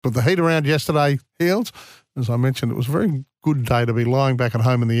put the heat around yesterday, Heels. As I mentioned, it was a very good day to be lying back at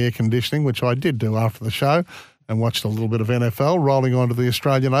home in the air conditioning, which I did do after the show, and watched a little bit of NFL, rolling on to the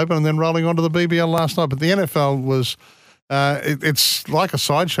Australian Open and then rolling on to the BBL last night. But the NFL was... it's like a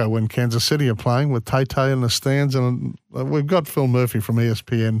sideshow when Kansas City are playing with Tay-Tay in the stands. And we've got Phil Murphy from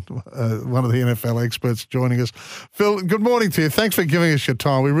ESPN, one of the NFL experts, joining us. Phil, good morning to you. Thanks for giving us your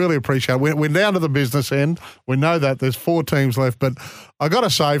time. We really appreciate it. We're down to the business end. We know that. There's 4 teams left. But I got to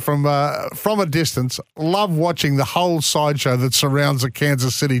say, from a distance, love watching the whole sideshow that surrounds the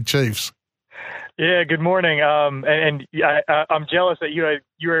Kansas City Chiefs. Yeah, good morning. I'm jealous that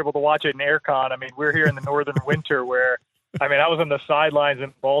you were able to watch it in aircon. I mean, we're here in the northern winter where – I was on the sidelines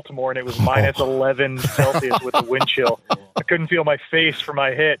in Baltimore, and it was minus 11 Celsius with the wind chill. I couldn't feel my face for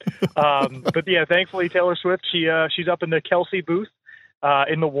my hit. But yeah, thankfully Taylor Swift, she's up in the Kelce booth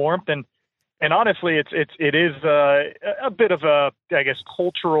in the warmth, and honestly, it is a bit of a, I guess,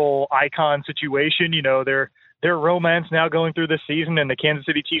 cultural icon situation. You know, their romance now going through the season, and the Kansas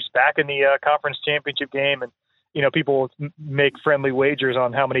City Chiefs back in the conference championship game, and you know, people make friendly wagers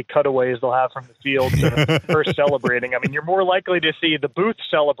on how many cutaways they'll have from the field for celebrating. I mean, you're more likely to see the booth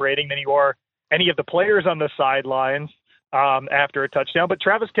celebrating than you are any of the players on the sidelines after a touchdown. But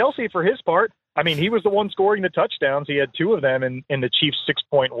Travis Kelce, for his part, I mean, he was the one scoring the touchdowns. He had 2 of them in the Chiefs'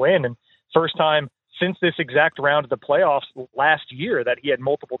 6-point win. And first time since this exact round of the playoffs last year that he had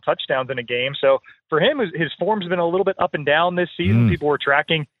multiple touchdowns in a game. So for him, his form's been a little bit up and down this season. People were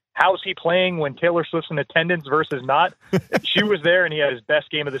tracking, how's he playing when Taylor Swift's in attendance versus not? She was there, and he had his best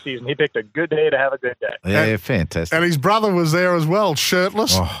game of the season. He picked a good day to have a good day. Yeah, fantastic. And his brother was there as well,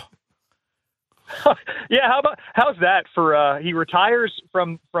 shirtless. Oh. Yeah, how's that for he retires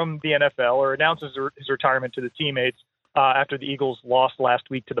from the NFL, or announces his retirement to the teammates after the Eagles lost last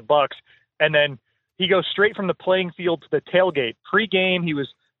week to the Bucks, and then he goes straight from the playing field to the tailgate. Pre-game, he was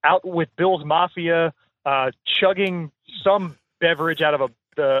out with Bill's Mafia, chugging some beverage out of a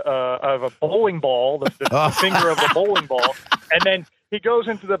bowling ball, the finger of the bowling ball, and then he goes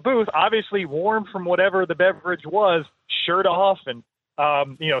into the booth, obviously warm from whatever the beverage was, shirt off, and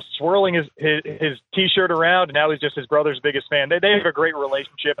swirling his T-shirt around, and now he's just his brother's biggest fan. They have a great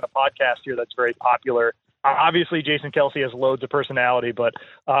relationship and a podcast here that's very popular. Obviously, Jason Kelce has loads of personality, but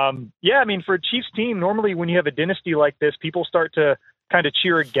for a Chiefs team, normally when you have a dynasty like this, people start to kind of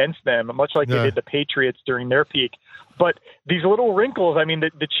cheer against them, much like they did the Patriots during their peak. But these little wrinkles, I mean,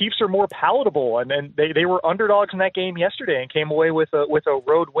 the Chiefs are more palatable, and they were underdogs in that game yesterday and came away with a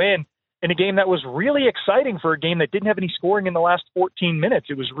road win in a game that was really exciting for a game that didn't have any scoring in the last 14 minutes.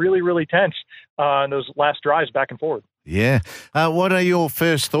 It was really, really tense in those last drives back and forth. Yeah. What are your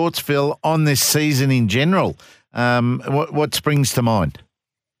first thoughts, Phil, on this season in general? What springs to mind?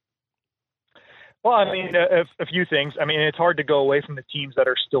 Well, I mean, a few things. I mean, it's hard to go away from the teams that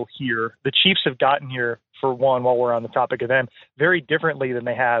are still here. The Chiefs have gotten here, for one, while we're on the topic of them, very differently than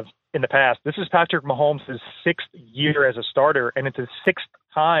they have in the past. This is Patrick Mahomes' 6th year as a starter, and it's his 6th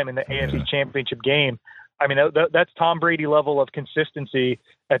time in the AFC Championship game. I mean, that's Tom Brady level of consistency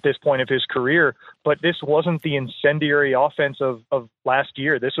at this point of his career, but this wasn't the incendiary offense of last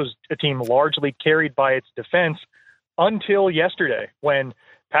year. This was a team largely carried by its defense until yesterday, when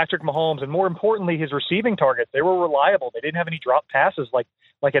Patrick Mahomes, and more importantly, his receiving targets, they were reliable. They didn't have any drop passes like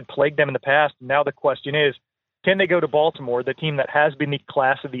had plagued them in the past. Now the question is, can they go to Baltimore, the team that has been the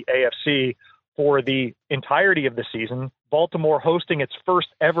class of the AFC for the entirety of the season? Baltimore hosting its first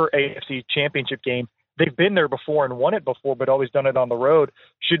ever AFC championship game. They've been there before and won it before, but always done it on the road.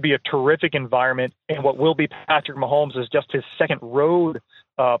 Should be a terrific environment. And what will be Patrick Mahomes is just his second road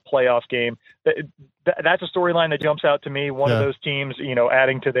playoff game. That's a storyline that jumps out to me. One of those teams,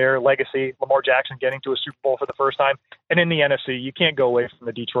 adding to their legacy, Lamar Jackson getting to a Super Bowl for the first time. And in the NFC, you can't go away from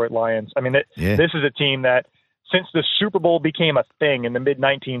the Detroit Lions. I mean, this is a team that, since the Super Bowl became a thing in the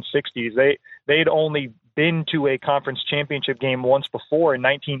mid-1960s, they'd only been to a conference championship game once before in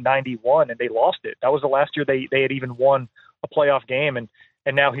 1991, and they lost it. That was the last year they had even won a playoff game, and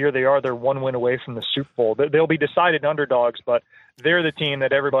now here they are. They're one win away from the Super Bowl. They'll be decided underdogs, but they're the team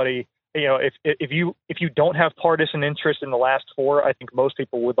that everybody, if you don't have partisan interest in the last 4, I think most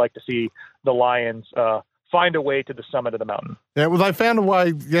people would like to see the Lions find a way to the summit of the mountain. Yeah, well, they found a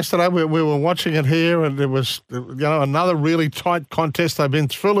way yesterday. We were watching it here, and it was another really tight contest. They've been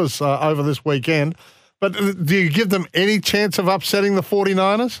thrillers over this weekend. But do you give them any chance of upsetting the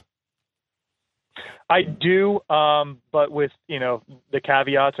 49ers? I do, but with, the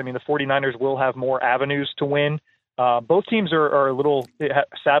caveats. I mean, the 49ers will have more avenues to win Both teams are a little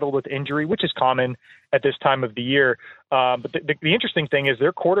saddled with injury, which is common at this time of the year. But the interesting thing is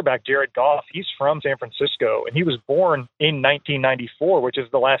their quarterback, Jared Goff, he's from San Francisco, and he was born in 1994, which is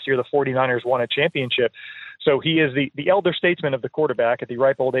the last year the 49ers won a championship. So he is the elder statesman of the quarterback at the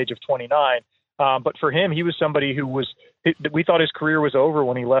ripe old age of 29. But for him, he was somebody we thought his career was over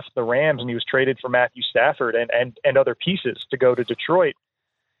when he left the Rams and he was traded for Matthew Stafford and other pieces to go to Detroit.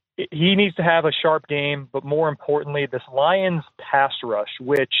 He needs to have a sharp game, but more importantly, this Lions pass rush,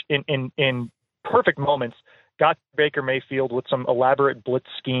 which in perfect moments got Baker Mayfield with some elaborate blitz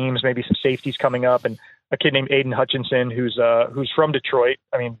schemes, maybe some safeties coming up, and a kid named Aiden Hutchinson, who's from Detroit.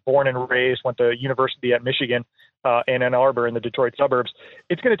 I mean, born and raised, went to university at Michigan in Ann Arbor in the Detroit suburbs.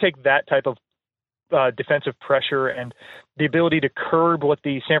 It's going to take that type of defensive pressure and the ability to curb what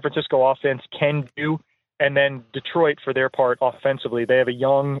the San Francisco offense can do. And then Detroit, for their part, offensively, they have a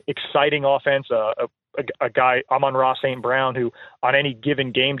young, exciting offense, a guy, Amon-Ra St. Brown, who on any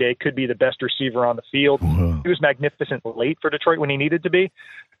given game day could be the best receiver on the field. He was magnificent late for Detroit when he needed to be.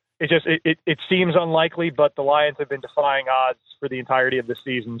 It seems unlikely, but the Lions have been defying odds for the entirety of the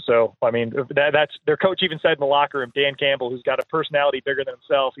season. So, I mean, that's their coach even said in the locker room, Dan Campbell, who's got a personality bigger than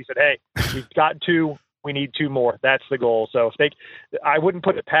himself, he said, "Hey, we've got two. We need two more. That's the goal." So I wouldn't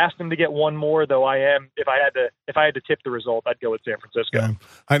put it past them to get one more, though. If I had to tip the result, I'd go with San Francisco.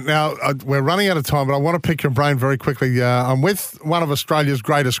 Yeah. Now we're running out of time, but I want to pick your brain very quickly. I'm with one of Australia's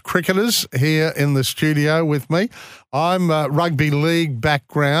greatest cricketers here in the studio with me. I'm rugby league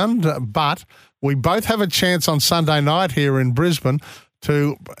background, but we both have a chance on Sunday night here in Brisbane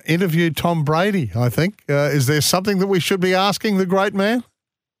to interview Tom Brady. I think is there something that we should be asking the great man?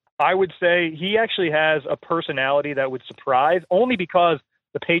 I would say he actually has a personality that would surprise, only because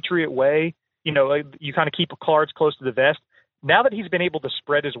the Patriot way, you kind of keep cards close to the vest. Now that he's been able to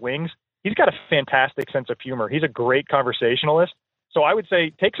spread his wings, he's got a fantastic sense of humor. He's a great conversationalist. So I would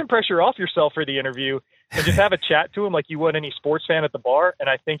say take some pressure off yourself for the interview and just have a chat to him like you would any sports fan at the bar, and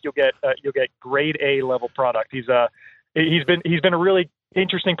I think you'll get grade A level product. He's been a really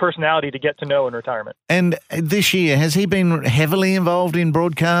interesting personality to get to know in retirement. And this year, has he been heavily involved in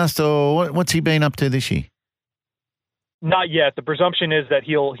broadcast, or what's he been up to this year? Not yet. The presumption is that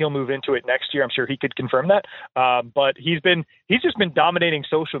he'll move into it next year. I'm sure he could confirm that. But he's just been dominating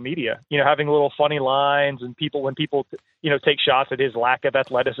social media, having little funny lines, and when people take shots at his lack of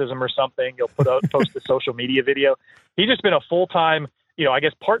athleticism or something, he'll post a social media video. He's just been a full-time, I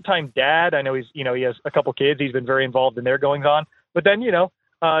guess part-time dad. I know he has a couple kids. He's been very involved in their goings on. But then,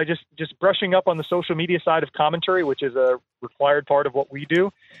 just brushing up on the social media side of commentary, which is a required part of what we do,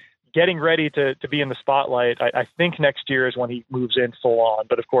 getting ready to be in the spotlight. I think next year is when he moves in full on.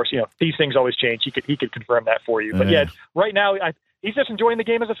 But of course, these things always change. He could confirm that for you. But yeah, right now he's just enjoying the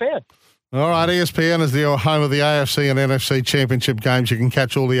game as a fan. All right, ESPN is the home of the AFC and NFC championship games. You can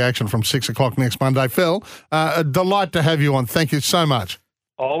catch all the action from 6 o'clock next Monday. Phil, a delight to have you on. Thank you so much.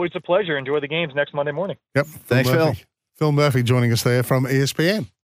 Always a pleasure. Enjoy the games next Monday morning. Yep. Thanks, Phil. Phil Murphy joining us there from ESPN.